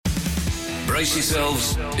Brace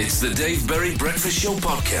yourselves. It's the Dave Berry Breakfast Show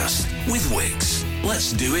podcast with Wix.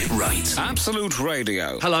 Let's do it right. Absolute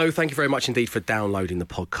Radio. Hello, thank you very much indeed for downloading the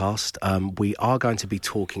podcast. We are going to be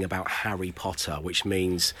talking about Harry Potter, which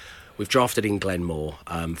means we've drafted in Glenn Moore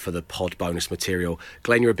for the pod bonus material.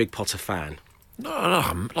 Glenn, you're a big Potter fan. No,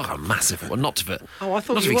 I'm like a massive one. Not to it. Oh, I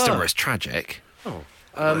thought not you to the extent were. where it's tragic. Oh,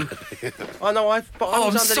 I know. I was I'm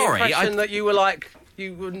under sorry, the impression that you were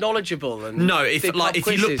knowledgeable and No, if did you pub look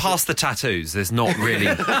quizzes. past the tattoos, there's not really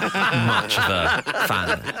much of a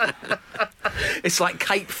fan. It's like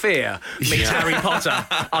Cape Fear meets Harry Potter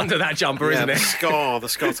under that jumper, isn't it? The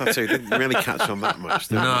scar tattoo didn't really catch on that much.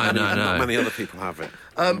 No. Not many other people have it.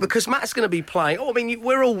 Because Matt's going to be playing. Oh, I mean,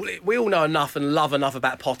 we all know enough and love enough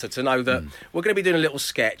about Potter to know that we're going to be doing a little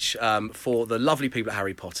sketch for the lovely people at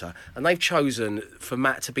Harry Potter, and they've chosen for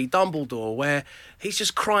Matt to be Dumbledore, where he's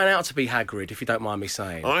just crying out to be Hagrid, if you don't mind me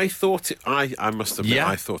saying. I thought it. I must admit, Yeah.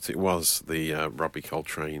 I thought it was the Robbie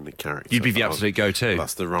Coltrane character. You'd be the absolute go-to.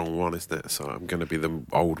 That's the wrong one, isn't it? So I'm going to be the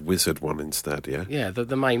old wizard one instead. Yeah. Yeah,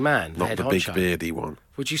 the main man, Not head the big honcho. beardy one.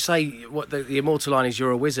 Would you say what the immortal line is?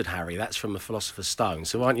 You're a wizard, Harry. That's from the Philosopher's Stone.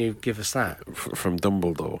 So why don't you give us that? From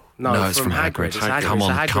Dumbledore. No, it's from Hagrid. It's Hagrid. Come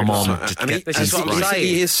on, It's a Hagrid come on. one. Just And get This is what I'm saying.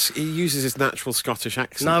 He uses his natural Scottish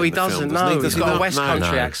accent. No, he in the film, doesn't. doesn't No, he? he's Does he got a not? West No.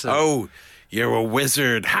 Country No. accent. Oh, you're a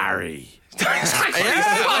wizard, Harry.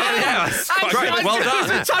 Yeah, great, well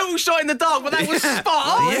done. It's a total shot in the dark, but that was spot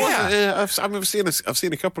on. Yeah, I've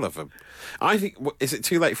seen a couple of them. I think. Is it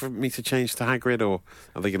too late for me to change to Hagrid, or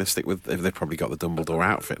are they going to stick with? They've probably got the Dumbledore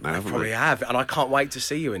outfit now, haven't Probably they? have, and I can't wait to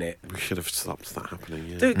see you in it. We should have stopped that happening.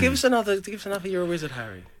 Yeah. Dude, give us another. You're a wizard,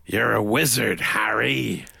 Harry. You're a wizard,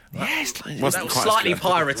 Harry. Yes, That was slightly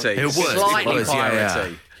piratey. It was, Slightly it was,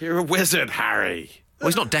 piratey. yeah. You're a wizard, Harry. Well,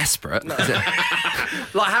 he's not desperate, is it?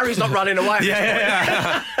 Like Harry's not running away.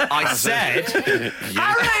 I said...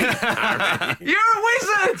 Harry! You're a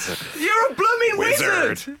wizard! You're a blooming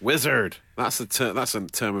wizard! That's a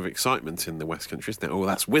term of excitement in the West Country, isn't it? Oh,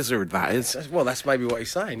 that's wizard. That is. Well, that's maybe what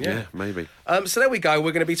he's saying, Yeah, maybe. So there we go.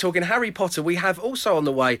 We're going to be talking Harry Potter. We have also on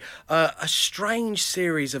the way a strange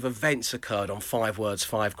series of events occurred on 5 Words,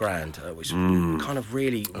 5 Grand, which kind of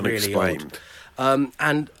really odd. Unexplained.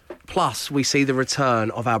 And plus, we see the return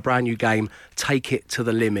of our brand new game, Take It to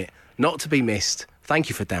the Limit. Not to be missed. Thank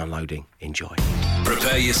you for downloading. Enjoy.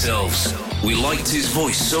 Prepare yourselves. We liked his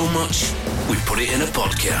voice so much, we put it in a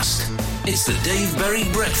podcast. It's the Dave Berry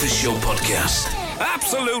Breakfast Show podcast.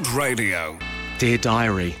 Absolute Radio. Dear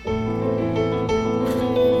Diary,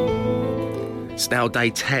 it's now day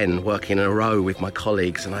 10 working in a row with my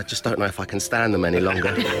colleagues, and I just don't know if I can stand them any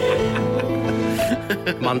longer.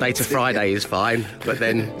 Monday to Friday is fine, but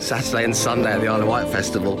then Saturday and Sunday at the Isle of Wight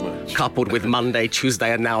Festival, coupled with Monday,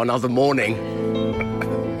 Tuesday, and now another morning.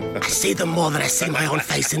 I see them more than I see my own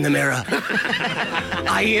face in the mirror.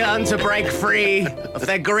 I yearn to break free of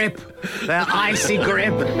their grip, their icy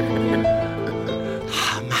grip.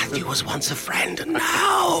 Matthew was once a friend, and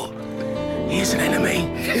now he is an enemy.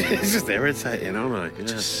 It's just irritating, aren't I?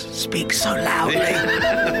 Yeah. Speaks so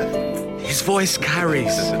loudly. His voice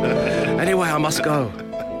carries. Anyway, I must go.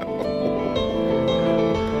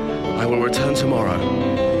 I will return tomorrow.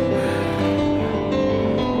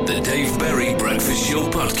 The Dave Berry Breakfast Show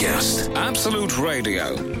podcast. Absolute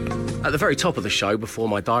Radio. At the very top of the show, before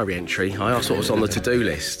my diary entry, I asked what was on the to-do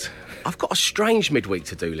list. I've got a strange midweek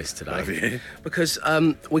to-do list today. Have you? Because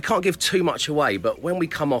we can't give too much away, but when we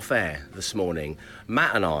come off air this morning,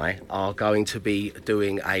 Matt and I are going to be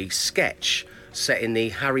doing a sketch set in the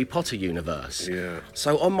Harry Potter universe. Yeah.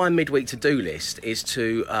 So on my midweek to-do list is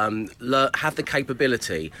to have the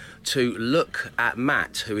capability to look at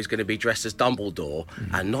Matt, who is going to be dressed as Dumbledore,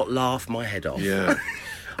 and not laugh my head off. Yeah.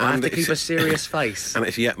 I have And to keep it's- a serious face. And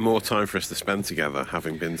it's yet more time for us to spend together,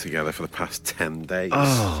 having been together for the past 10 days.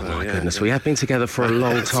 Oh, So, my yeah, goodness. yeah. We have been together for a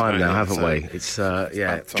long time now, haven't So- we? It's, yeah. Do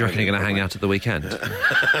you reckon you're going to hang out at the weekend?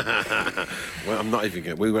 Well, I'm not even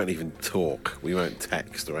going. We won't even talk. We won't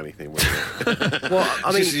text or anything. Will we? Well, I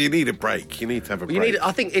It's mean, just, you need a break. You need to have a break. you need.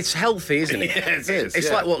 I think it's healthy, isn't it? Yeah, it is, It's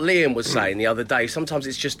yeah. like what Liam was saying the other day. Sometimes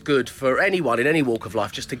it's just good for anyone in any walk of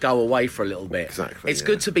life just to go away for a little bit. Exactly, It's yeah.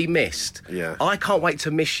 good to be missed. Yeah. I can't wait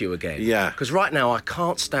to miss you again. Yeah. Because right now I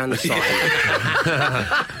can't stand the sight.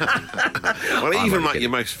 Well, even like your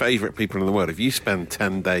most favourite people in the world, if you spend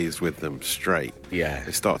 10 days with them straight, Yeah.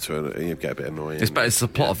 it starts to get a bit annoying. It's the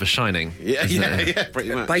plot of The Shining. Yeah, isn't yeah, it? yeah,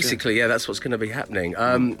 pretty much. Basically, yeah, that's what's going to be happening.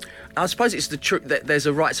 I suppose it's the truth that there's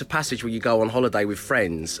a rites of passage where you go on holiday with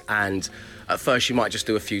friends, and at first you might just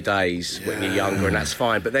do a few days when you're younger, and that's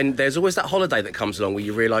fine. But then there's always that holiday that comes along where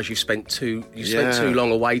you realise you spent too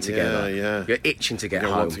long away together. Yeah, yeah. You're itching to get You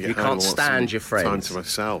don't home. want to get You home. can't I want stand some your friends. Time to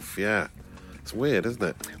myself, yeah. It's weird, isn't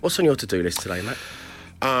it? What's on your to-do list today, Matt?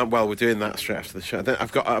 Well, we're doing that straight after the show. Then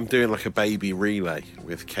I'm doing like a baby relay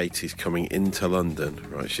with Katie's coming into London.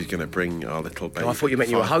 Right, she's going to bring our little baby. Oh, I thought you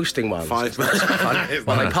meant you were hosting one. 5 minutes.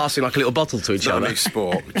 Well, they're passing like a little bottle to each Not other. new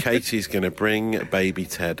sport. Katie's going to bring baby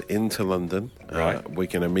Ted into London. Right. We're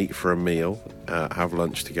going to meet for a meal, have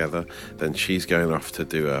lunch together. Then she's going off to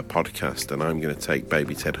do a podcast, and I'm going to take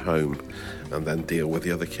baby Ted home and then deal with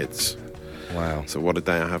the other kids. Wow. So what a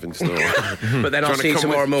day I have in store. But then I'll see you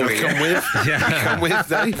tomorrow morning. Come with? Come with,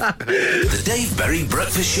 Dave? The Dave Berry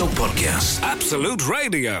Breakfast Show Podcast. Absolute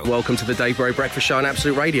Radio. Welcome to the Dave Berry Breakfast Show on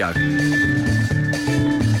Absolute Radio.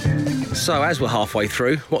 So, as we're halfway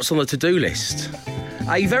through, what's on the to-do list?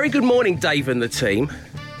 A very good morning, Dave and the team,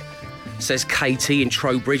 says Katie in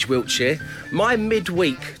Trowbridge, Wiltshire. My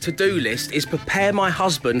midweek to-do list is prepare my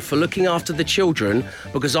husband for looking after the children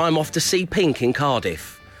because I'm off to see Pink in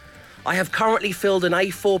Cardiff. I have currently filled an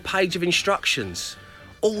A4 page of instructions,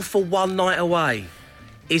 all for one night away.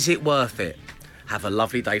 Is it worth it? Have a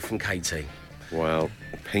lovely day from Katie. Well,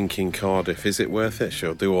 Pink in Cardiff, is it worth it?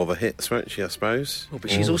 She'll do all the hits, won't she, I suppose? Well, but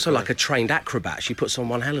she's also like a trained acrobat. She puts on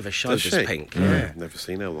one hell of a show, Does this she? Pink. Yeah. Never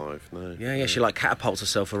seen her live, no. Yeah, she like catapults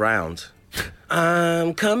herself around.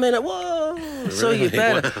 I'm coming at whoa. So you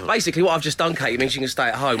better. Wow. Basically, what I've just done, Katie, means you can stay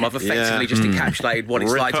at home. I've effectively just encapsulated what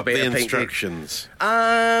it's Rip like to up be the at a Pink gig. instructions.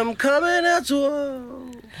 I'm coming at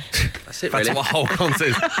whoa. That's it, That's really. what whole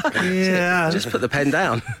concept. Yeah. Just put the pen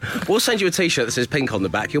down. We'll send you a T-shirt that says Pink on the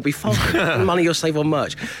back. You'll be fine. Money you'll save on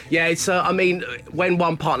merch. Yeah, it's. I mean, when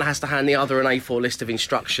one partner has to hand the other an A4 list of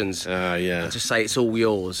instructions, Yeah. to say it's all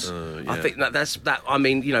yours. I think that's that. I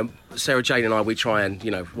mean, you know, Sarah Jane and I, we try and,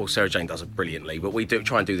 you know, well, Sarah Jane does it brilliantly, but we do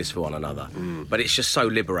try and do this for one another. But it's just so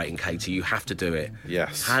liberating, Katie. You have to do it.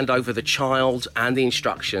 Yes. Hand over the child and the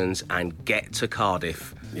instructions and get to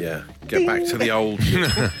Cardiff. Yeah. Get back to the old you.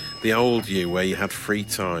 The old you where you had free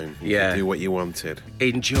time. You Yeah. could do what you wanted.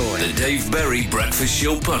 Enjoy. The Dave Berry Breakfast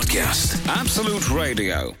Show Podcast. Absolute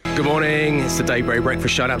Radio. Good morning. It's the Dave Berry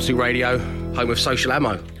Breakfast Show on Absolute Radio, home of Social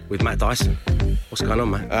Ammo with Matt Dyson. What's going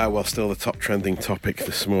on, Matt? Well, still the top trending topic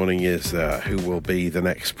this morning is who will be the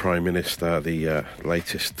next Prime Minister. The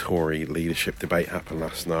latest Tory leadership debate happened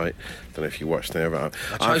last night. Don't know if you watched it. I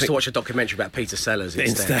chose to watch a documentary about Peter Sellers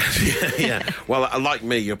instead. yeah. Well, like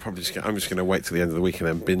me, you're probably I'm just going to wait till the end of the week and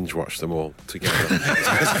then binge watch them all together.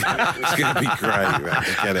 It's going to be great, man,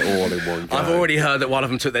 to get it all in one go. I've already heard that one of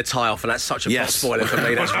them took their tie off, and that's such a boss spoiler for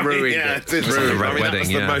me. That's ruined yeah, it. It's Ruined. ruined. I mean, Wedding, that's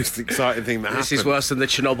yeah. the most exciting thing that happened. This is worse than the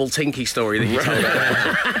Chernobyl Tinky story that you told me.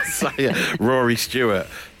 So, yeah, Rory Stewart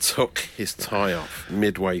took his tie off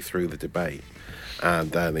midway through the debate,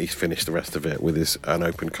 and then he's finished the rest of it with an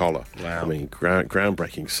open collar. Wow. I mean,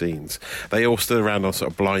 groundbreaking scenes. They all stood around on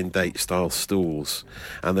sort of blind date style stools,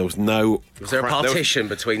 and there was no... Was there a partition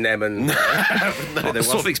between them and... No, I was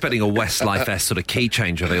sort of expecting a Westlife-esque sort of key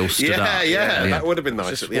change where they all stood up. Yeah, that would have been nice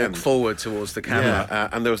Just at the walk end. forward towards the camera. Yeah,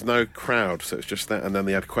 and there was no crowd, so it's just that. And then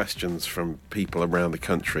they had questions from people around the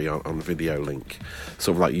country on video link,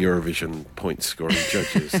 sort of like Eurovision point-scoring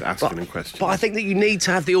judges asking them questions. But I think that you need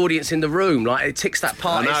to have the audience in the room. Like, it ticks that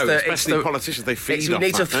part. I know, It's especially politicians, they feed We off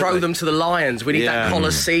need to that, don't throw they? them to the lions. We need that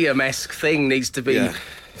Colosseum-esque thing needs to be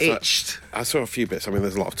itched. I saw a few bits. I mean,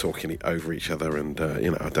 there's a lot of talking over each other, and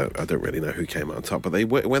you know, I don't really know who came out on top. But they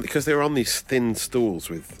went because they were on these thin stools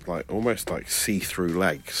with like almost like see-through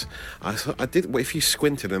legs. I did. If you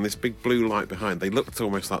squinted and this big blue light behind, they looked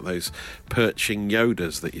almost like those perching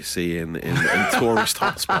Yodas that you see in tourist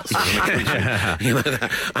hotspots. You know,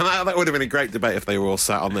 and that would have been a great debate if they were all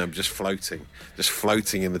sat on them, just floating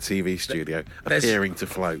in the TV studio, appearing to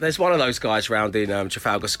float. There's one of those guys round in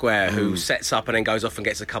Trafalgar Square who sets up and then goes off and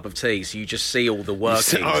gets a cup of tea, so you just see all the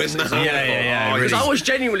workings. Yeah. Because I was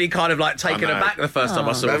genuinely kind of like taken aback the first time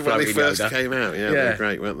I saw a When they floating first Yoda. came out, they were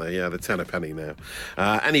great, weren't they? Yeah, the tenner penny now.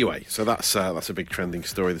 Anyway, so that's a big trending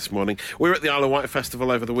story this morning. We were at the Isle of Wight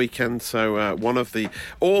Festival over the weekend, so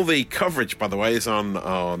all the coverage, by the way, is on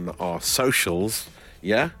our socials.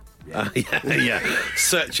 Yeah.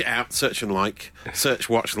 Search it out, search and like, search,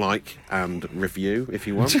 watch, like, and review if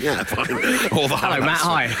you want. Yeah, fine. All the Hello, Matt.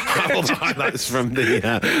 highlights. Hi. All the highlights from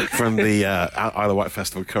the Isle of Wight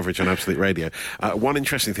Festival coverage on Absolute Radio. One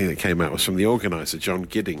interesting thing that came out was from the organiser, John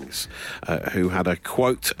Giddings, who had a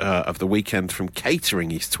quote of the weekend from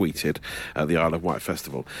catering he's tweeted at the Isle of Wight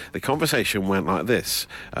Festival. The conversation went like this.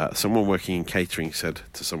 Someone working in catering said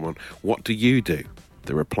to someone, "What do you do?"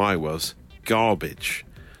 The reply was, "Garbage."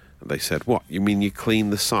 And they said, "What? You mean you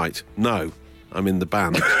clean the site?" "No, I'm in the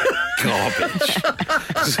band." Garbage.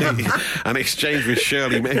 an exchange with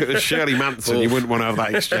Shirley. If it was Shirley Manson, you wouldn't want to have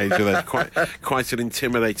that exchange with her. Quite an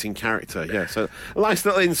intimidating character. Yeah, so a nice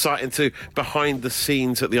little insight into behind the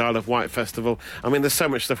scenes at the Isle of Wight Festival. I mean, there's so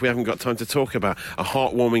much stuff we haven't got time to talk about. A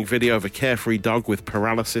heartwarming video of a carefree dog with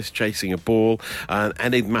paralysis chasing a ball, an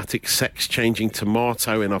enigmatic sex-changing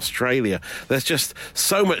tomato in Australia. There's just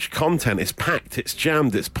so much content. It's packed, it's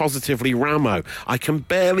jammed, it's positively Ramo. I can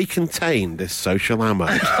barely contain this social ammo.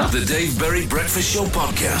 The Dave Berry Breakfast Show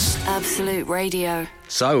Podcast. Absolute Radio.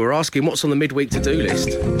 So we're asking what's on the midweek to-do list.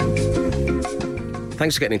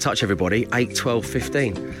 Thanks for getting in touch, everybody. 8, 12,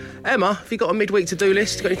 15. Emma, have you got a midweek to-do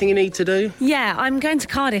list? Got anything you need to do? Yeah, I'm going to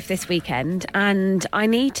Cardiff this weekend and I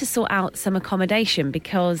need to sort out some accommodation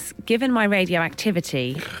because given my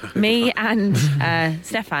radioactivity, me and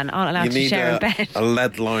Stefan aren't allowed to share a bed. A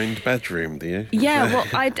lead-lined bedroom, do you? Yeah, well,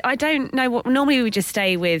 I don't know what... Normally we just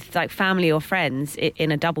stay with like family or friends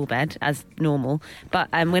in a double bed as normal, but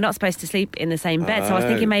we're not supposed to sleep in the same bed. So I was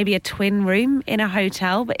thinking maybe a twin room in a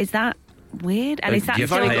hotel, but is that weird? And is that you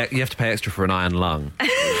have to pay extra for an iron lung.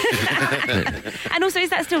 And also, is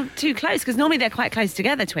that still too close? Because normally they're quite close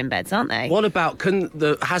together, twin beds, aren't they? What about, can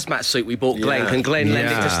the hazmat suit we bought Glenn, can Glenn lend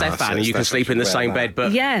it to Stefan and you can sleep in the same bed,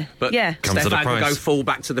 but Stefan can go full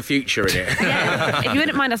Back to the Future in it? Yeah. If you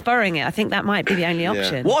wouldn't mind us borrowing it, I think that might be the only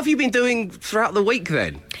option. What have you been doing throughout the week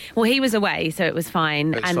then? Well, he was away, so it was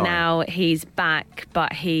fine. Now he's back,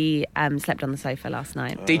 but he slept on the sofa last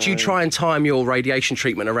night. Did you try and time your radiation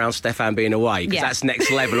treatment around Stefan being away? Because that's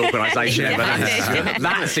next level organisation.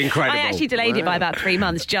 That's incredible. I actually delayed it by about 3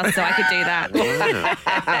 months just so I could do that.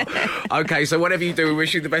 OK, so whatever you do, we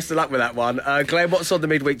wish you the best of luck with that one. Glenn, what's on the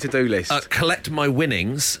midweek to-do list? Collect my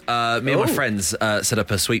winnings. Me and my friends set up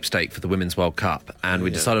a sweepstake for the Women's World Cup, and we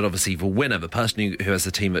decided, obviously, for winner, the person who has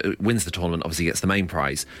the team that wins the tournament obviously gets the main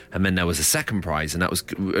prize, and then there was a second prize, and that was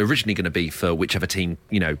originally going to be for whichever team,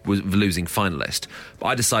 was the losing finalist. But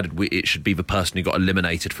I decided it should be the person who got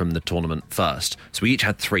eliminated from the tournament first. So we each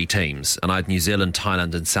had 3 teams, and I had New Zealand,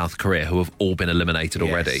 Thailand and South Korea, who have all been eliminated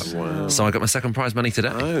already. Wow. So I got my second prize money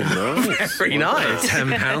today. Oh, nice. Pretty nice.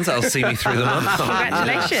 £10, that'll see me through the month.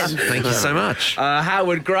 Congratulations. Thank you so much.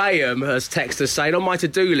 Howard Graham has texted us saying, on my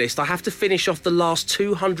to-do list, I have to finish off the last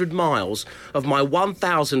 200 miles of my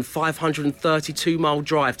 1,532-mile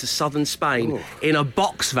drive to southern Spain in a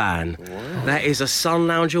box van. Wow. There is a sun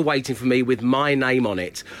lounger waiting for me with my name on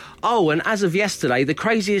it. Oh, and as of yesterday, the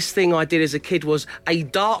craziest thing I did as a kid was a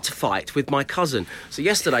dart fight with my cousin. So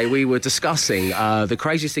yesterday we were discussing the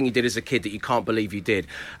craziest thing you did as a kid that you can't believe you did.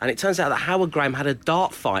 And it turns out that Howard Graham had a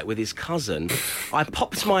dart fight with his cousin. I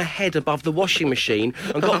popped my head above the washing machine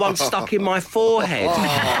and got one stuck in my forehead.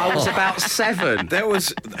 I was about 7. There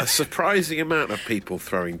was a surprising amount of people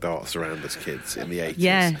throwing darts around as kids in the 80s.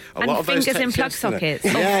 Yeah, a lot of those fingers in plug sockets.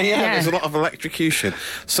 Yeah, there's a lot of electrocution.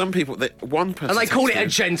 Some people, one person... And they called it a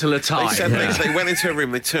gentle attack. They said they went into a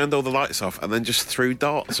room, they turned all the lights off, and then just threw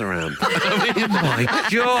darts around. Oh my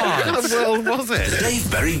God! What kind of world was it? The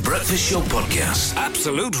Dave Berry Breakfast Show Podcast.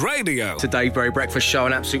 Absolute Radio. To Dave Berry Breakfast Show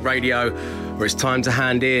on Absolute Radio, where it's time to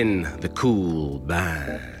hand in the cool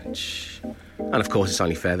badge. And of course, it's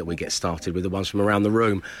only fair that we get started with the ones from around the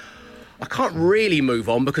room. I can't really move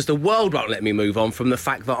on because the world won't let me move on from the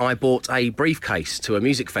fact that I bought a briefcase to a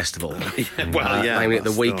music festival. Namely at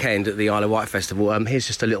the weekend at the Isle of Wight Festival. Here's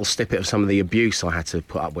just a little snippet of some of the abuse I had to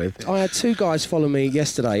put up with. I had 2 guys follow me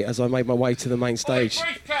yesterday as I made my way to the main stage.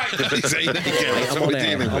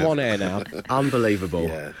 I'm on air now. Unbelievable.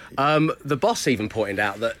 Yeah. The boss even pointed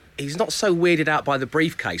out that he's not so weirded out by the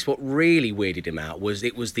briefcase. What really weirded him out was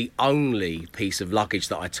it was the only piece of luggage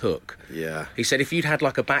that I took. Yeah. He said if you'd had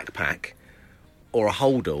like a backpack or a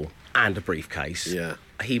holdall and a briefcase,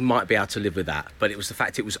 he might be able to live with that. But it was the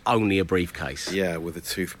fact it was only a briefcase. Yeah, with a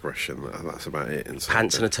toothbrush, and that's about it.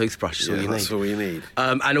 Pants and a toothbrush is all you need. That's all you need.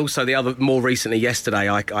 And also more recently, yesterday,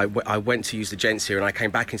 I went to use the gents here and I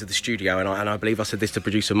came back into the studio and I believe I said this to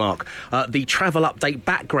producer Mark. The travel update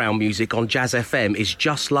background music on Jazz FM is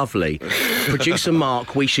just lovely. Producer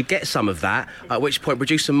Mark, we should get some of that. At which point,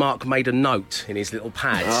 producer Mark made a note in his little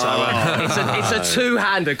pad. So it's a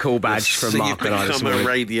two-hander call badge from Mark and I this morning. Become a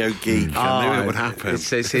radio geek. I knew it would happen.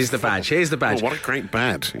 Here's the badge. Here's the badge. Oh, what a great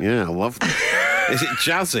badge. Yeah, I love that. Is it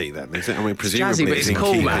jazzy then? Is it? I mean, presumably jazzy, but it's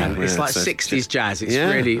cool, man. It's like 60s jazz. It's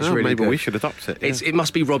really maybe good. We should adopt it. Yeah. It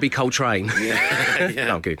must be Robbie Coltrane. Yeah.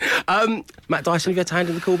 No, good. Matt Dyson, have you had to hand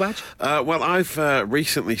in the cool badge? Well, I've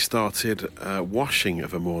recently started washing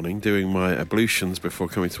of a morning, doing my ablutions before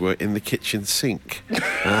coming to work in the kitchen sink.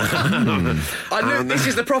 I knew this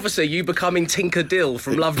is the prophecy. You becoming Tinker Dill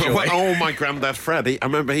from Lovejoy. Oh, my granddad Fred. I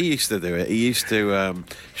remember he used to do it. He used to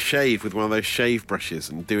shave with one of those shave brushes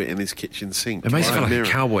and do it in his kitchen sink. It makes you feel like mirror. a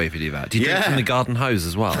cowboy if you do that. Do you do it Yeah. from the garden hose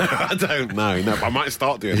as well? I don't know. No, but I might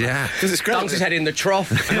start doing that. Yeah. Because it's great. Dunks his head in the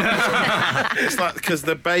trough. It's like because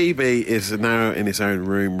the baby is now in his own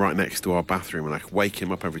room right next to our bathroom, and I wake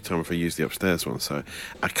him up every time if I use the upstairs one. So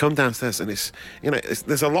I come downstairs, and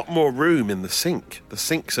there's a lot more room in the sink. The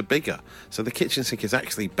sinks are bigger, so the kitchen sink is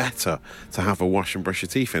actually better to have a wash and brush your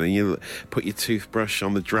teeth in, and you put your toothbrush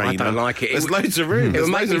on the drain. I don't like it. There's loads of room. It There's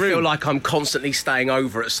would make loads me of room. feel like I'm constantly staying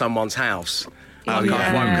over at someone's house. Like Yeah.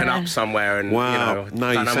 I've woken up somewhere and Wow. No,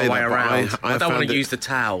 you don't know say my way that, but around. I I don't want found to it- use the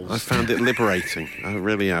towels. I found it liberating. I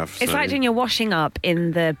really have. It's so- like doing your washing up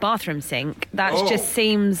in the bathroom sink. That just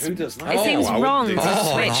seems. Who does that? It seems I wouldn't wrong do to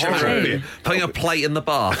that. switch horrible. between. Putting a plate in the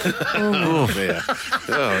bath. Oh, dear.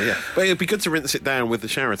 Oh, yeah. But it'd be good to rinse it down with the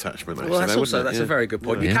shower attachment, actually. Well, that's though, also wouldn't it? that's a very good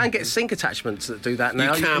point. Yeah. You can get sink attachments that do that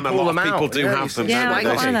now. You can. A pull lot them of people out. do have them. Yeah, don't I they?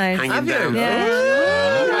 got one of those. Hanging Have you? down. Yeah.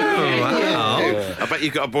 I bet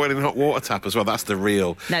you've got a boiling hot water tap as well. That's the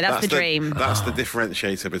real. No, that's the dream. That's the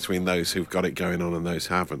differentiator between those who've got it going on and those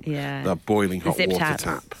who haven't. Yeah. The boiling hot zip water taps.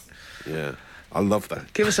 tap. Yeah. I love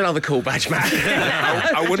that. Give us another call badge, man.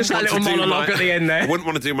 I wouldn't Just a want little to do monologue my, at the end there. I wouldn't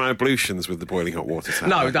want to do my ablutions with the boiling hot water tap.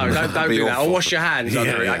 No, don't That'd be do that. Or awful. wash your hands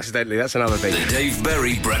under it Yeah. accidentally. That's another thing. The Dave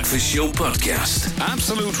Berry Breakfast Show Podcast.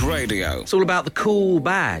 Absolute Radio. It's all about the cool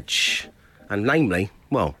badge, and namely,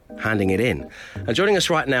 well, handing it in. And joining us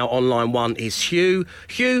right now on line one is Hugh.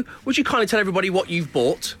 Hugh, would you kindly tell everybody what you've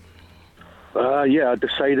bought? I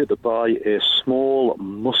decided to buy a small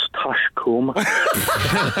moustache comb. Give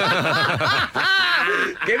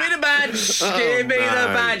me the badge. Give me the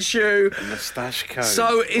no. badge, Hugh. Moustache comb.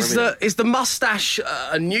 So, is the mustache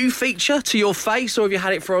a new feature to your face, or have you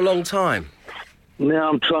had it for a long time? Now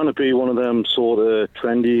I'm trying to be one of them sort of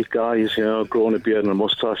trendy guys, growing a beard and a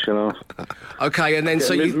moustache, Okay, and then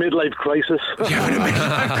so you. Midlife crisis. You're in a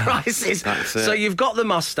midlife crisis. That's it. So you've got the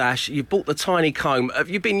mustache, you've bought the tiny comb.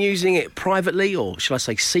 Have you been using it privately, or shall I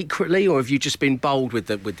say secretly, or have you just been bold with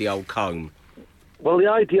the old comb? Well, the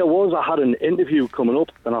idea was I had an interview coming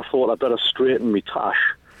up, and I thought I'd better straighten my tash.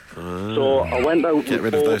 So I went out. Get and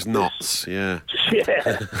rid of bought those this- knots, yeah.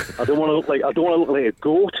 Yeah, I don't want to look like a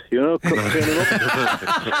goat, turning up.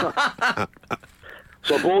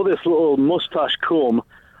 So I bought this little moustache comb.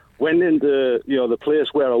 Went into the place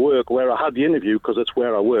where I work, where I had the interview because it's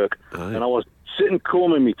where I work, and I was sitting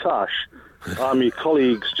combing my tash. And my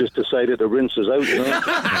colleagues just decided to rinse us out,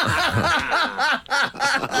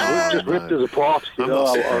 just ripped us apart. I'm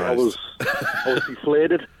not I was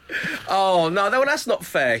deflated. Oh no, that's not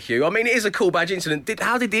fair, Hugh. I mean, it is a cool badge incident.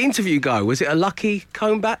 How did the interview go? Was it a lucky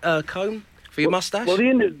comb for your mustache? Well,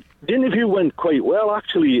 the interview went quite well,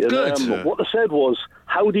 actually. And, Good. what they said was,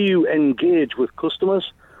 how do you engage with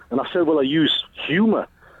customers? And I said, well, I use humour.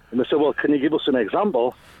 And they said, well, can you give us an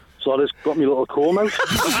example? So I just got my little comb out.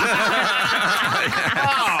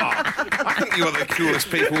 I think you're the coolest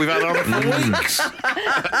people we've had on for weeks. And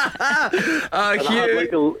I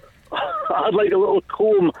Hugh. had like a little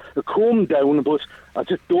comb down, but I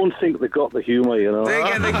just don't think they got the humour, They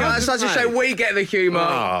get the, that's such a shame. We get the humour.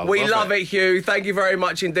 Oh, we love love it, Hugh. Thank you very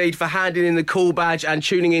much indeed for handing in the cool badge and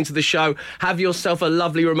tuning into the show. Have yourself a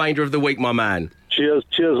lovely remainder of the week, my man. Cheers,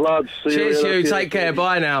 lads. See Cheers, you later. Hugh. Cheers. Take care.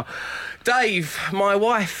 Bye now. Dave, my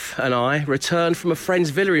wife and I returned from a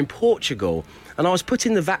friend's villa in Portugal, and I was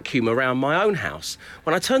putting the vacuum around my own house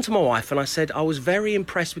when I turned to my wife and I said I was very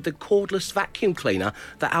impressed with the cordless vacuum cleaner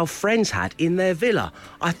that our friends had in their villa.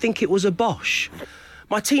 I think it was a Bosch.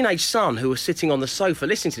 My teenage son, who was sitting on the sofa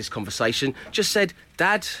listening to this conversation, just said,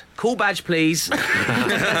 Dad, cool badge, please.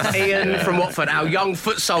 Ian from Watford, our young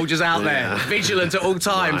foot soldiers out there, vigilant at all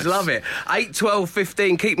times. Nice. Love it. 8, 12,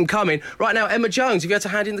 15, keep them coming. Right now, Emma Jones, have you had to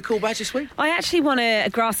hand in the cool badge this week? I actually want to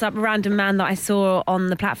grass up a random man that I saw on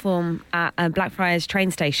the platform at Blackfriars train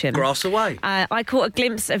station. Grass away. I caught a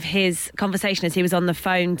glimpse of his conversation as he was on the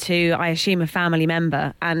phone to, I assume, a family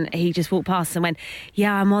member, and he just walked past and went,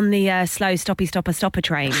 yeah, I'm on the slow stopper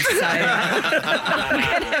train, so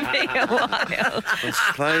I'm going to be a while.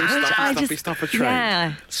 Slow, stop a train.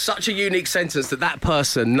 Yeah. Such a unique sentence that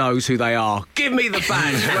person knows who they are. Give me the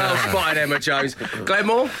badge. Well spotted, Emma Jones.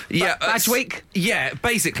 Glenmore? Badge week? Yeah,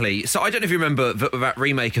 basically. So I don't know if you remember that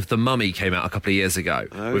remake of The Mummy came out a couple of years ago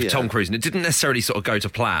with yeah. Tom Cruise, and it didn't necessarily sort of go to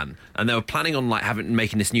plan. And they were planning on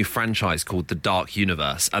making this new franchise called The Dark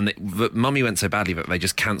Universe, and the Mummy went so badly that they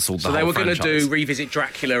just cancelled the So whole they were going to franchise. do revisit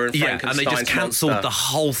Dracula and Yeah, and Frankenstein's they just cancelled monster. the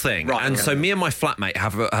whole thing. Right, and okay. so me and my flatmate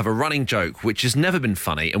have a running joke, which has never never been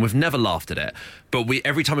funny and we've never laughed at it. But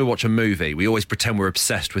every time we watch a movie, we always pretend we're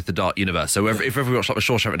obsessed with the Dark Universe. So if ever we watch like a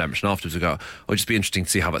Shawshank Redemption afterwards, we go, it'll just be interesting to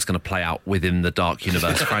see how that's going to play out within the Dark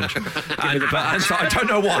Universe franchise. and so I don't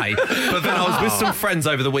know why, but then I was with some friends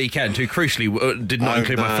over the weekend who crucially did not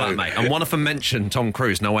include my flatmate, and one of them mentioned Tom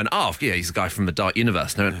Cruise, and I went, oh, yeah, he's the guy from the Dark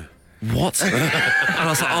Universe. And they went, what? And I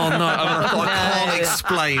was like, oh no, I can't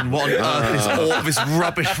explain what on earth this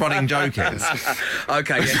rubbish running joke is.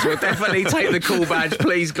 Okay, yes, we'll definitely take the call badge,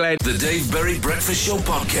 please, Glenn. The Dave Berry Breakfast Show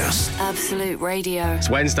Podcast. Absolute Radio. It's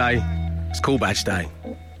Wednesday. It's call badge day.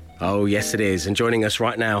 Oh, yes, it is. And joining us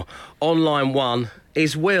right now on line 1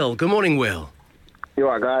 is Will. Good morning, Will. You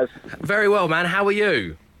all right, guys? Very well, man. How are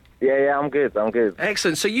you? Yeah, I'm good.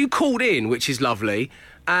 Excellent. So you called in, which is lovely.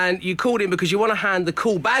 And you called in because you want to hand the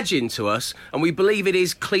cool badge in to us, and we believe it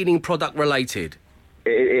is cleaning product related.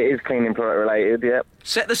 It is cleaning product related, yeah.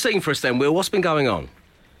 Set the scene for us then, Will. What's been going on?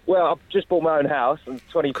 Well, I've just bought my own house. And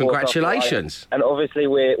 24. Congratulations. And obviously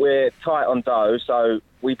we're tight on dough, so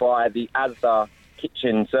we buy the Asda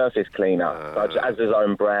kitchen surface cleaner. So Asda's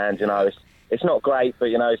own brand, you know. It's not great,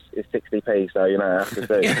 but, you know, it's 60p, so, you know, I have to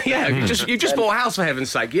do. Yeah, you just bought a house, for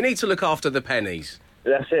heaven's sake. You need to look after the pennies.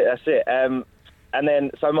 That's it. And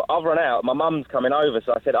then, so I've run out. My mum's coming over,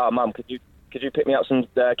 so I said, "Oh, Mum, could you pick me up some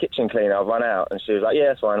kitchen cleaner? I've run out." And she was like,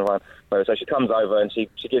 "Yeah, it's fine, fine." So she comes over and she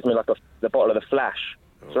gives me like the bottle of the Flash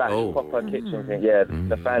proper kitchen cleaner,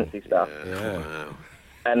 the fancy stuff. Yeah. Wow.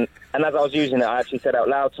 And as I was using it, I actually said out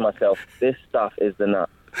loud to myself, "This stuff is the nut."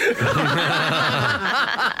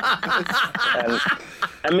 And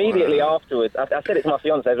immediately afterwards, I said it to my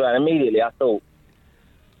fiance as well. And immediately I thought,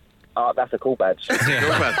 oh, that's a cool badge.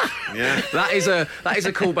 Yeah. That is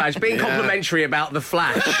a cool badge. Being complimentary about the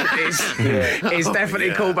Flash is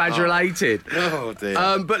definitely cool badge related. Oh dear.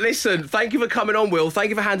 But listen, thank you for coming on, Will. Thank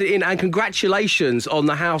you for handing it in, and congratulations on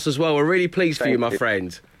the house as well. We're really pleased for you, my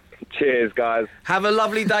friend. Cheers, guys. Have a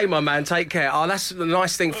lovely day, my man. Take care. Oh, that's the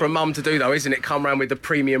nice thing for a mum to do, though, isn't it? Come round with the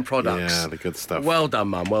premium products. Yeah, the good stuff. Well done,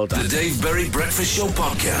 Mum. Well done. The Dave Berry Breakfast Show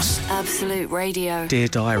Podcast. Absolute Radio. Dear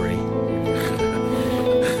Diary.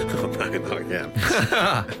 Not again.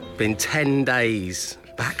 Been 10 days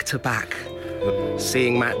back to back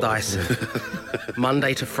seeing Matt Dyson.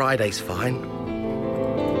 Monday to Friday's fine.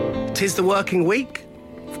 'Tis the working week,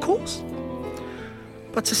 of course.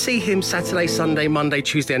 But to see him Saturday, Sunday, Monday,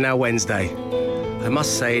 Tuesday and now Wednesday, I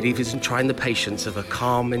must say it isn't trying the patience of a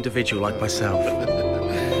calm individual like myself.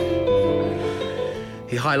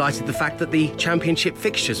 He highlighted the fact that the championship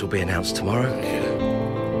fixtures will be announced tomorrow.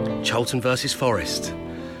 Charlton versus Forest.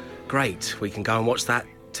 Great, we can go and watch that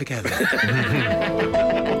together. So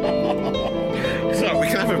we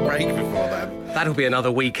can have a break before then. That'll be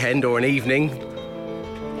another weekend or an evening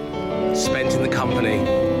spent in the company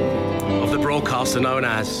of the broadcaster known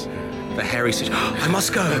as the Hairy Switch. I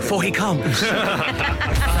must go before he comes. 5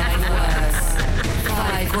 words,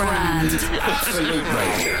 5 grand. Absolute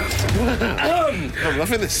Radio. I'm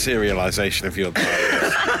loving the serialisation of your diary.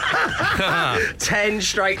 10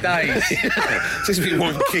 straight days. Seems to be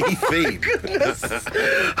one key theme.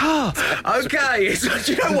 Okay,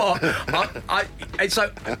 do you know what?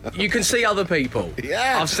 So you can see other people.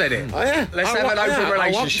 Yeah. I've said it. Oh, yeah. Let's have an open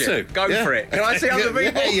I want relationship. to. Go for it. Can I see other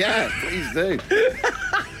people? Yeah, please do.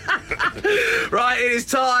 Right, it is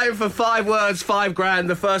time for 5 words, 5 grand.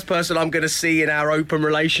 The first person I'm going to see in our open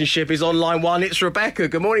relationship is on line 1. It's Rebecca.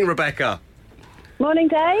 Good morning, Rebecca. Morning,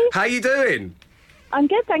 Dave. How you doing? I'm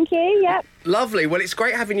good, thank you. Yep. Lovely. Well, it's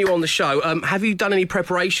great having you on the show. Have you done any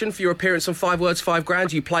preparation for your appearance on 5 words, 5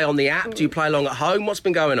 grand? Do you play on the app? Do you play along at home? What's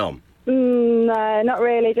been going on? No, not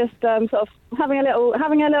really. Just sort of having a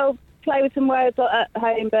little play with some words at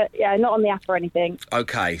home, but yeah, not on the app or anything.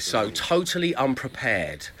 Okay, so totally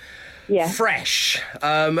unprepared. Yeah. Fresh.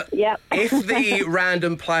 Yep. If the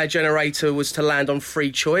random player generator was to land on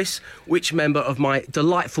free choice, which member of my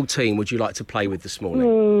delightful team would you like to play with this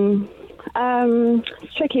morning?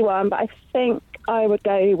 Tricky one, but I think I would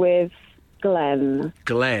go with Glenn.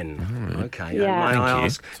 Glenn. Okay. Yeah. May I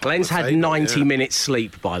ask? Glenn's had 90 minutes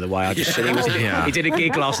sleep, by the way. I just said he did a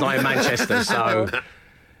gig last night in Manchester, so...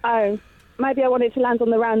 Oh, maybe I wanted to land on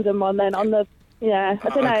the random one then, on the... Yeah, I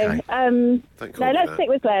don't know. No, let's stick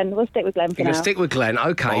with Glenn. We'll stick with Glenn for now. You're going to stick with Glenn.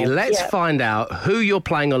 OK, let's find out who you're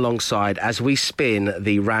playing alongside as we spin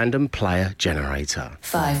the random player generator.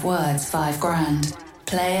 5 words, 5 grand.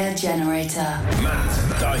 Player generator.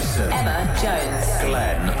 Matt Dyson. Emma Jones.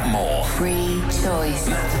 Glenn Moore. Free choice.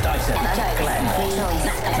 Matt Dyson. Emma Jones. Glenn Moore.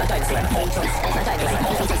 Free choice. Emma Jones. Glenn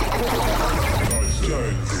Moore.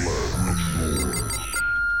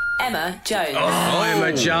 Emma Jones. Oh,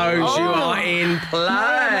 Emma Jones, you are in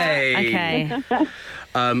play.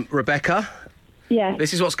 Okay. Rebecca, Yeah.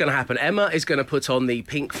 This is what's going to happen. Emma is going to put on the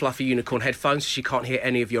pink fluffy unicorn headphones so she can't hear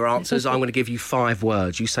any of your answers. I'm going to give you 5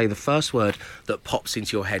 words. You say the first word that pops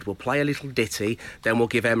into your head. We'll play a little ditty, then we'll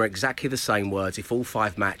give Emma exactly the same words. If all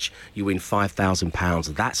 5 match, you win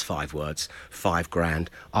 £5,000. That's 5 words, 5 grand.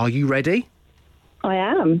 Are you ready? I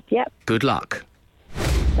am, yep. Good luck.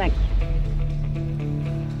 Thanks.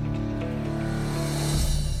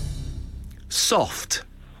 Soft.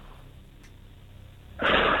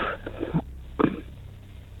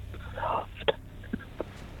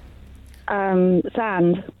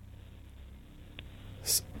 Sand.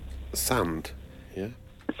 Sand. Yeah.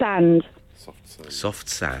 Sand. Soft sand. Soft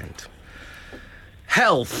sand.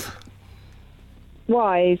 Health.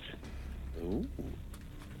 Wise. Ooh.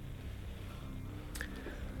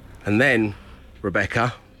 And then,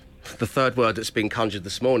 Rebecca, the third word that's been conjured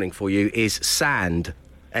this morning for you is sand.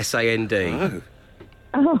 S-A-N-D.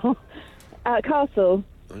 Oh. Oh. Castle.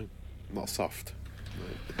 No, not soft.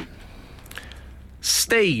 No.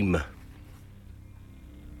 Steam.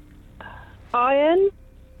 Iron.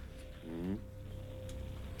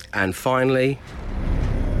 And finally,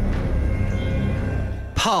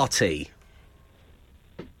 party.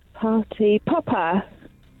 Party. Popper.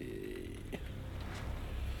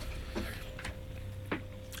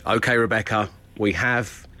 OK, Rebecca, we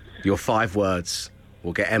have your 5 words.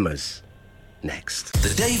 We'll get Emma's next.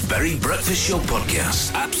 The Dave Berry Breakfast Show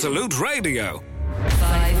Podcast. Absolute Radio.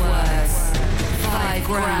 5 words, 5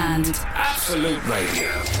 grand. Absolute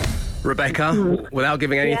Radio. Rebecca, without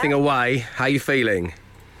giving anything away, how are you feeling?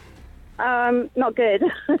 Not good.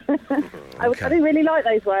 I didn't really like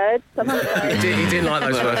those words. He didn't like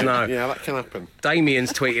those words, no. Yeah, that can happen.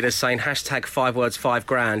 Damien's tweeted us saying, hashtag 5 words, 5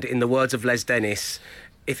 grand. In the words of Les Dennis,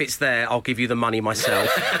 if it's there, I'll give you the money myself.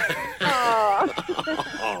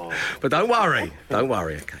 But don't worry,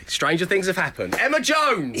 okay. Stranger things have happened. Emma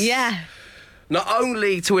Jones! Yeah. Not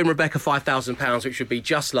only to win Rebecca £5,000, which would be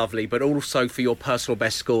just lovely, but also for your personal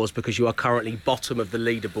best scores because you are currently bottom of the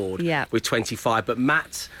leaderboard with 25. But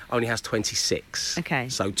Matt only has 26. Okay.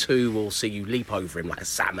 So 2 will see you leap over him like a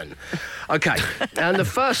salmon. Okay. And the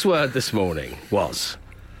first word this morning was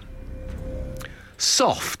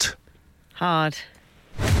soft. Hard.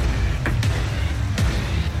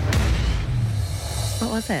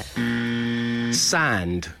 What was it?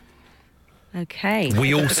 Sand. Okay.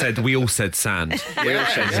 We all said sand. We all said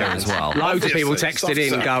here as well. Loads of people Obviously, texted in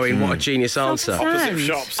soft going, what a genius answer. Opposite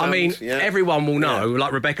shop sand. I mean, yeah. everyone will know,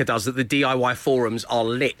 like Rebecca does, that the DIY forums are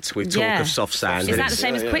lit with talk of soft sand. Is that the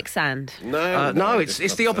same as quicksand? No,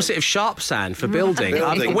 it's the opposite of sharp sand for building.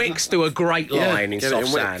 Wicks do a great line in get it soft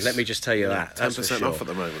in sand. Wicks. let me just tell you that. That's for 10% sure. off at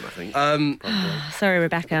the moment, I think. Sorry,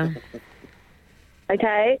 Rebecca.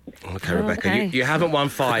 Okay. Okay, Rebecca, Okay. You haven't won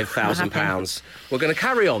 £5,000. We're going to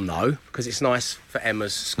carry on, though, because it's nice for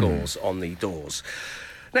Emma's scores on the doors.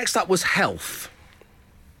 Next up was health.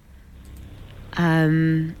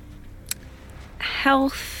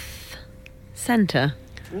 Health centre.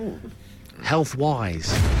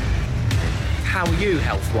 Health-wise. How are you,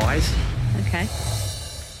 health-wise? Okay.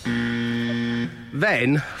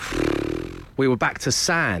 Then, we were back to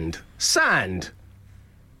sand. Sand!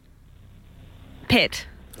 Pit.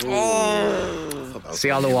 It's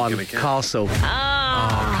the other one, castle.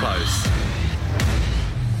 Oh, close.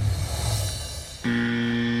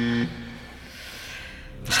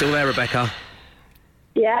 Still there, Rebecca?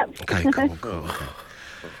 Yeah. Okay, cool. Okay.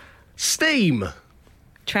 Steam.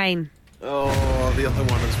 Train. Oh, the other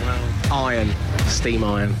one as well. Iron. Steam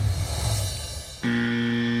iron.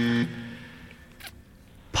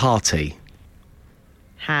 Party.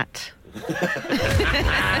 Hat.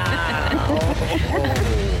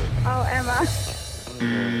 Oh, Emma.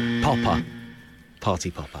 Popper.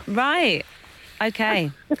 Party popper. Right.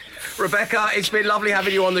 Okay. Rebecca, it's been lovely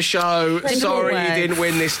having you on the show. Sorry you didn't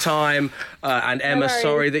win this time. And Emma,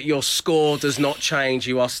 sorry that your score does not change.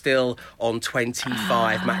 You are still on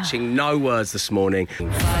 25, matching no words this morning. 5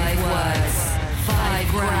 words, 5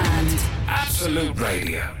 grand. Absolute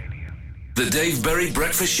Radio. The Dave Berry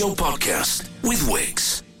Breakfast Show Podcast with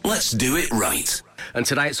Wicks. Let's do it right. And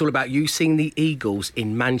today it's all about you seeing the Eagles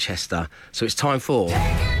in Manchester. So it's time for...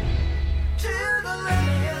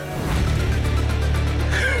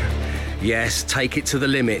 Yes, Take It to the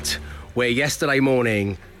Limit, where yesterday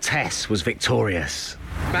morning, Tess was victorious.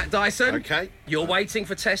 Matt Dyson, Okay. You're waiting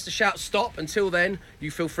for Tess to shout stop. Until then, you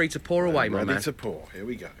feel free to pour away, my Ready man. to pour. Here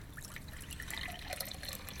we go.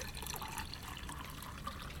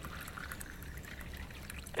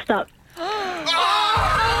 Stop.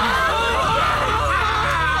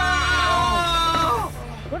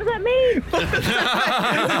 What does that mean?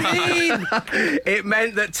 It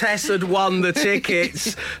meant that Tess had won the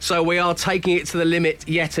tickets, so we are taking it to the limit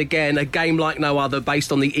yet again. A game like no other,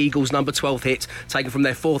 based on the Eagles' number 12 hit, taken from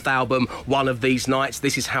their 4th album, One of These Nights.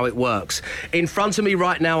 This is how it works. In front of me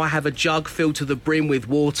right now, I have a jug filled to the brim with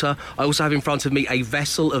water. I also have in front of me a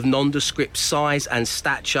vessel of nondescript size and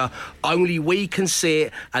stature. Only we can see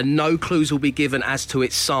it, and no clues will be given as to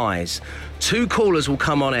its size. 2 callers will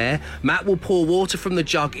come on air. Matt will pour water from the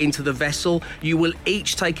jug into the vessel. You will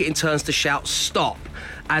each take it in turns to shout stop,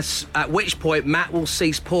 at which point Matt will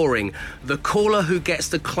cease pouring. The caller who gets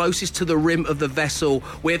the closest to the rim of the vessel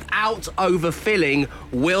without overfilling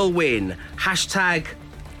will win. Hashtag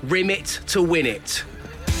rim it to win it.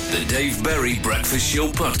 The Dave Berry Breakfast Show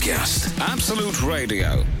Podcast. Absolute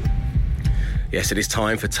Radio. Yes, it is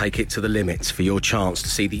time for Take It to the Limit, for your chance to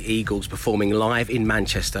see the Eagles performing live in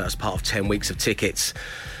Manchester as part of 10 weeks of tickets.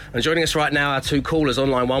 And joining us right now, our 2 callers on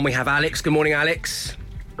line 1, we have Alex. Good morning, Alex.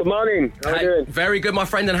 Good morning. How are you doing? Very good, my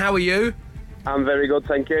friend, and how are you? I'm very good,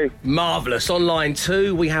 thank you. Marvellous. On line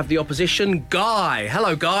 2, we have the opposition, Guy.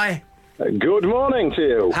 Hello, Guy. Good morning to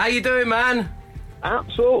you. How you doing, man?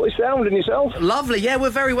 Absolutely sound, and yourself? Lovely, yeah,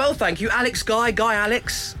 we're very well, thank you. Alex, Guy,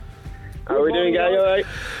 Alex. How are we doing, Guy? All right?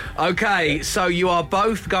 OK, so you are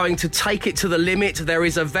both going to take it to the limit. There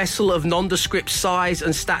is a vessel of nondescript size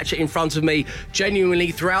and stature in front of me.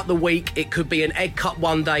 Genuinely, throughout the week, it could be an egg cup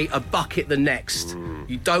one day, a bucket the next.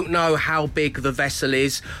 You don't know how big the vessel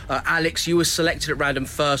is. Alex, you were selected at random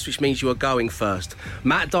first, which means you are going first.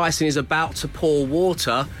 Matt Dyson is about to pour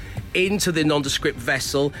water into the nondescript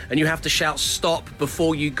vessel, and you have to shout stop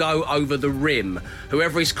before you go over the rim.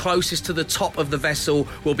 Whoever is closest to the top of the vessel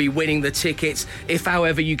will be winning the tickets. If,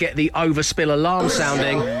 however, you get the overspill alarm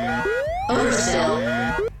sounding,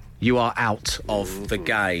 you are out of the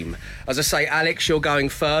game. As I say, Alex, you're going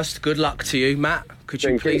first. Good luck to you. Matt, could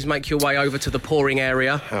you please make your way over to the pouring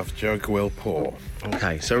area? Have jug will pour.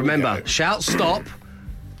 OK, so remember, shout stop,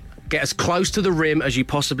 get as close to the rim as you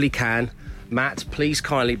possibly can. Matt, please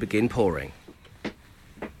kindly begin pouring.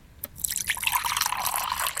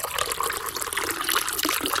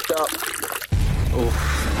 Stop.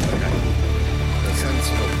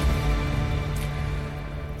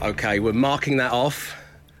 OK, we're marking that off.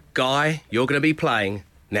 Guy, you're going to be playing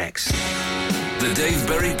next. The Dave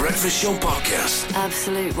Berry Breakfast Show Podcast.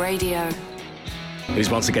 Absolute Radio. It is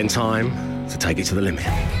once again time to take it to the limit.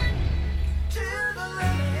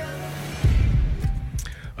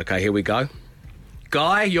 OK, here we go.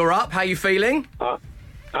 Guy, you're up. How you feeling?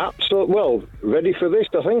 Absolutely. Well, ready for this,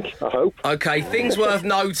 I think. I hope. OK, things worth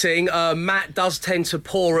noting. Matt does tend to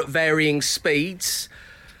pour at varying speeds.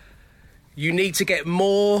 You need to get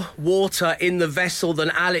more water in the vessel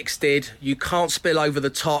than Alex did. You can't spill over the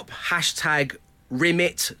top. Hashtag rim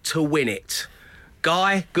it to win it.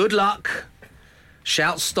 Guy, good luck.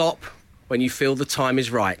 Shout stop when you feel the time is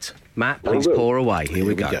right. Matt, please pour away. Here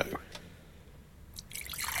we go.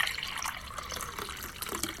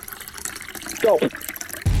 Stop.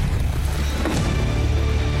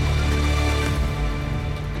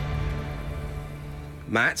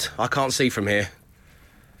 Matt, I can't see from here.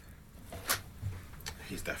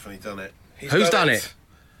 He's definitely done it. Who's done it?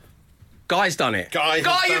 Guy's done it. Guy, you've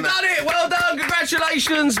done it. Well done.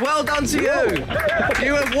 Congratulations. Well done to you.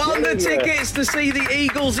 You have won the tickets to see the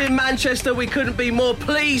Eagles in Manchester. We couldn't be more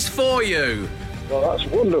pleased for you. Well, that's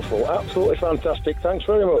wonderful. Absolutely fantastic. Thanks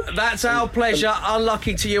very much. That's our pleasure.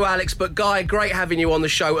 Unlucky to you, Alex, but Guy, great having you on the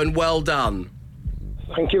show, and well done.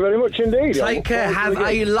 Thank you very much indeed. Take care. Have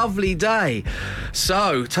a lovely day.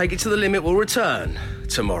 So, Take It to the Limit will return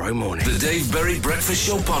tomorrow morning. The Dave Berry Breakfast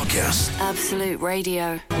Show Podcast. Absolute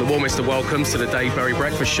Radio. The warmest of welcomes to the Dave Berry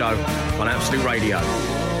Breakfast Show on Absolute Radio.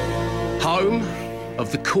 Home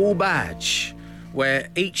of the Cool Badge, where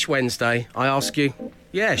each Wednesday I ask you,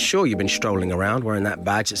 yeah, sure, you've been strolling around wearing that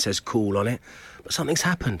badge that says cool on it, but something's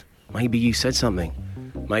happened. Maybe you said something.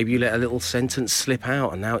 Maybe you let a little sentence slip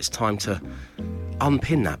out, and now it's time to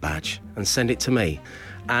unpin that badge and send it to me.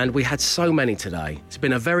 And we had so many today. It's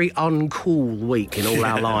been a very uncool week in all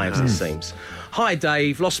our lives, it seems. Hi,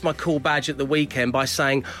 Dave. Lost my cool badge at the weekend by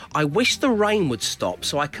saying, I wish the rain would stop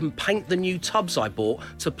so I can paint the new tubs I bought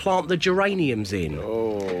to plant the geraniums in.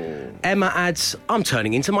 Oh. Emma adds, I'm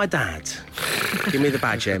turning into my dad. Give me the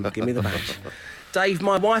badge, Emma. Give me the badge. Dave,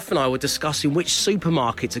 my wife and I were discussing which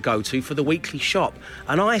supermarket to go to for the weekly shop,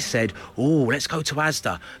 and I said, let's go to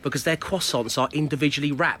Asda, because their croissants are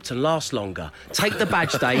individually wrapped and last longer. Take the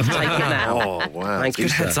badge, Dave. Take it now. Oh, wow. Thank you,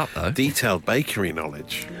 Good heads up, though. Detailed bakery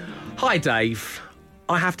knowledge. Hi, Dave.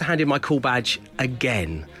 I have to hand in my cool badge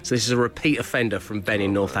again. So this is a repeat offender from Ben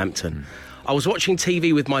in Northampton. I was watching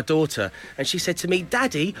TV with my daughter and she said to me,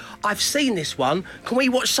 Daddy, I've seen this one. Can we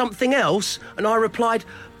watch something else? And I replied,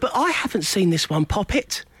 but I haven't seen this one,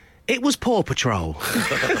 Poppet. It was Paw Patrol.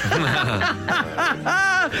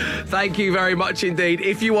 Thank you very much indeed.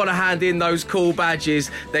 If you want to hand in those cool badges,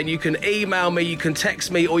 then you can email me, you can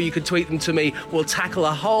text me, or you can tweet them to me. We'll tackle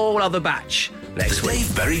a whole other batch next week.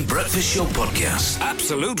 Dave Berry Breakfast Show Podcast.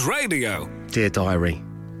 Absolute Radio. Dear Diary,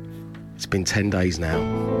 it's been 10 days now.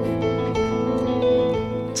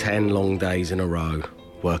 10 long days in a row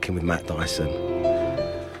working with Matt Dyson.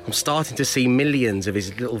 I'm starting to see millions of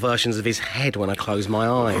his little versions of his head when I close my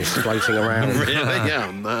eyes floating around. Really?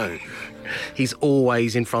 Yeah, no. He's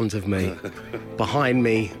always in front of me, behind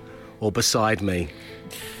me, or beside me.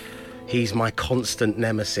 He's my constant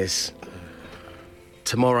nemesis.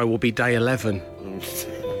 Tomorrow will be day 11.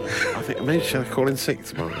 I think maybe should I call in sick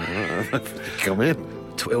tomorrow? Come in.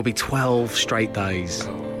 It'll be 12 straight days.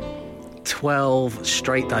 12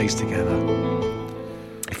 straight days together.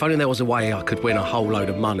 If only there was a way I could win a whole load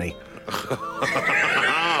of money.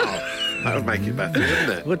 That would make it better, wouldn't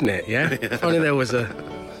it? Wouldn't it, yeah? If only there was a...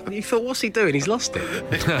 You thought, what's he doing? He's lost it.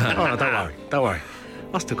 Oh, no, don't worry.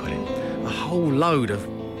 I still got it. A whole load of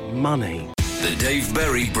money. The Dave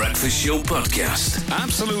Berry Breakfast Show Podcast.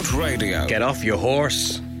 Absolute Radio. Get off your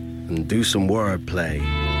horse and do some wordplay.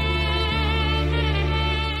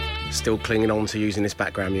 Still clinging on to using this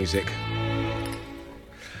background music.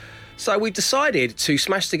 So we decided to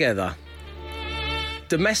smash together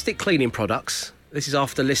domestic cleaning products. This is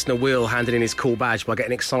after listener Will handed in his cool badge by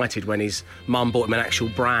getting excited when his mum bought him an actual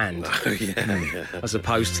brand. Oh, yeah. As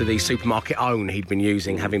opposed to the supermarket own he'd been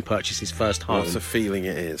using, having purchased his first home. What a feeling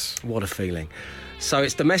it is. What a feeling. So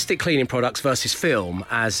it's domestic cleaning products versus film,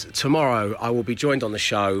 as tomorrow I will be joined on the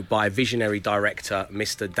show by visionary director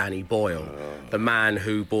Mr. Danny Boyle, the man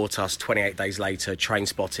who brought us 28 Days Later,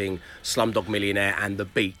 Trainspotting, Slumdog Millionaire and The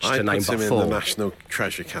Beach, to name but four. I put him in the National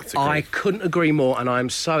Treasure category. I couldn't agree more, and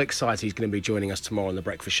I'm so excited he's going to be joining us tomorrow on The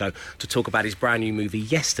Breakfast Show to talk about his brand new movie,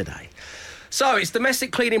 Yesterday. So it's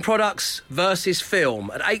domestic cleaning products versus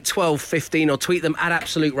film at 8, 12, 15, or tweet them at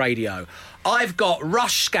Absolute Radio. I've got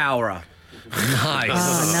Rush Scourer. Nice.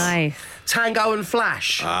 Oh, nice. Tango and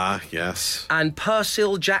Flash. Ah, yes. And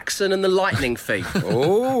Percival Jackson and the Lightning Thief.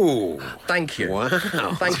 Oh. Thank you. Wow.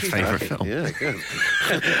 Thank you. Favourite film. Yeah, good.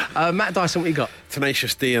 Matt Dyson, what you got?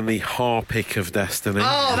 Tenacious D and the Harpic of Destiny.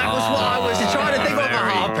 Oh, that was what I was trying to think of, the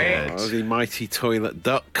Harpic. Oh, the Mighty Toilet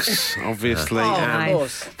Ducks, obviously. Oh, and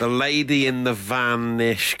nice. the Lady in the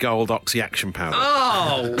Vanish Gold Oxy Action Powder.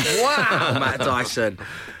 Oh, wow, Matt Dyson.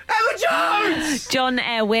 Emma Jones! John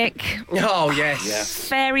Erwick. Oh, yes.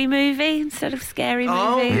 Fairy movie instead of scary movie.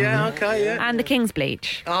 Oh, yeah, okay, yeah. And The King's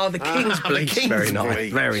Bleach. Oh, the King's Bleach. King's Very nice.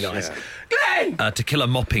 Bleach, Very nice. yeah. Glenn! To Kill a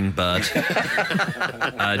Mockingbird.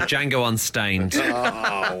 Django Unstained.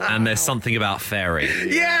 And There's Something About Fairy.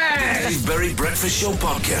 Yes! Dave Berry Breakfast Show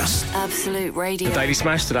Podcast. Absolute Radio. The Daily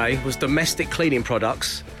Smash today was domestic cleaning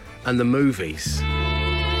products and the movies.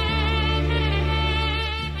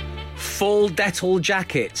 Full Dettol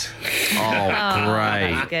Jacket. Oh,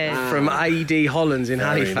 great. Good. From A.D. Hollands in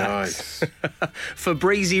Very Halifax. nice. For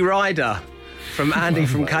Breezy Rider from Andy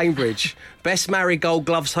from Cambridge. Best Marigold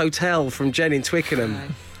Gloves Hotel from Jen in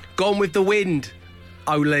Twickenham. Gone with the Wind,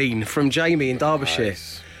 Oline from Jamie in Derbyshire.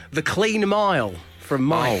 Nice. The Clean Mile from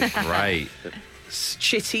Mike. Oh, great.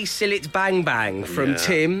 Chitty Sillet Bang Bang from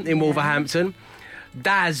Tim in Wolverhampton.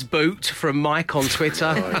 Daz Boot from Mike on Twitter.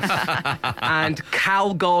 And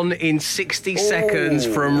Calgon in 60 seconds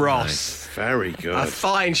from Ross. Very good. A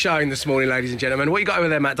fine showing this morning, ladies and gentlemen. What you got over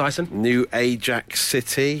there, Matt Dyson? New Ajax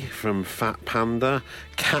City from Fat Panda.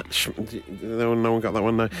 No one got that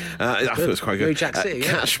one, no. I thought it was quite good. New Ajax City,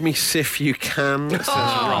 yeah. Catch Me If You Can, says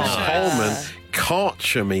Ross Coleman.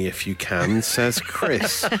 Torture me if you can, says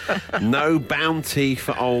Chris. No bounty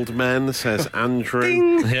for old men, says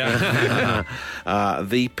Andrew. Yeah.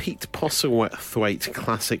 The Pete Postlethwaite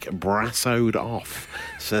classic Brassoed Off,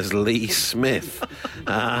 says Lee Smith.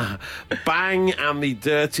 Bang and the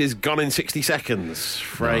Dirt is gone in 60 seconds.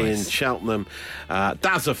 Frey in Cheltenham.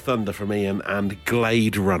 Daz of Thunder from Ian, and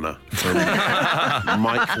Glade Runner from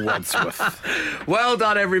Mike Wadsworth. Well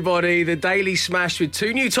done, everybody. The Daily Smash with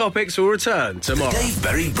 2 new topics will return tomorrow. Dave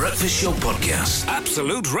Berry Breakfast Show Podcast.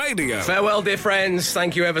 Absolute Radio. Farewell, dear friends.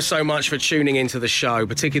 Thank you ever so much for tuning into the show,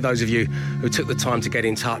 particularly those of you who took the time to get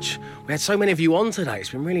in touch. We had so many of you on today. It's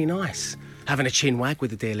been really nice having a chin wag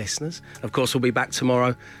with the dear listeners. Of course, we'll be back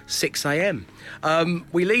tomorrow, 6 a.m.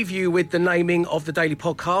 We leave you with the naming of the daily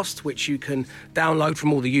podcast, which you can download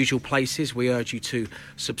from all the usual places. We urge you to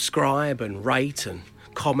subscribe and rate and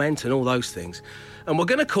comment and all those things. And we're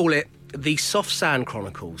going to call it the Soft Sand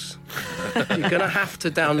Chronicles. You're going to have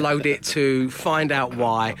to download it to find out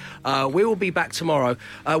why. We will be back tomorrow,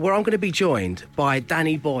 where I'm going to be joined by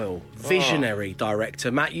Danny Boyle, visionary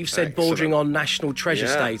director. Matt, you've said bordering on national treasure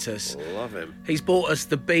status. Love him. He's brought us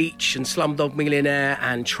The Beach and Slumdog Millionaire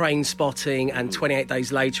and Train Spotting and 28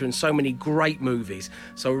 Days Later and so many great movies.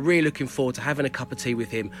 So we're really looking forward to having a cup of tea with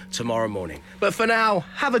him tomorrow morning. But for now,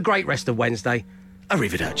 have a great rest of Wednesday.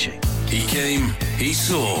 Arrivederci. He came, he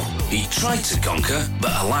saw, he tried to conquer,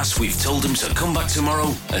 but alas, we've told him to come back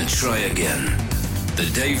tomorrow and try again. The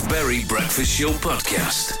Dave Berry Breakfast Show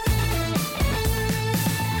Podcast.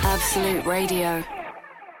 Absolute Radio.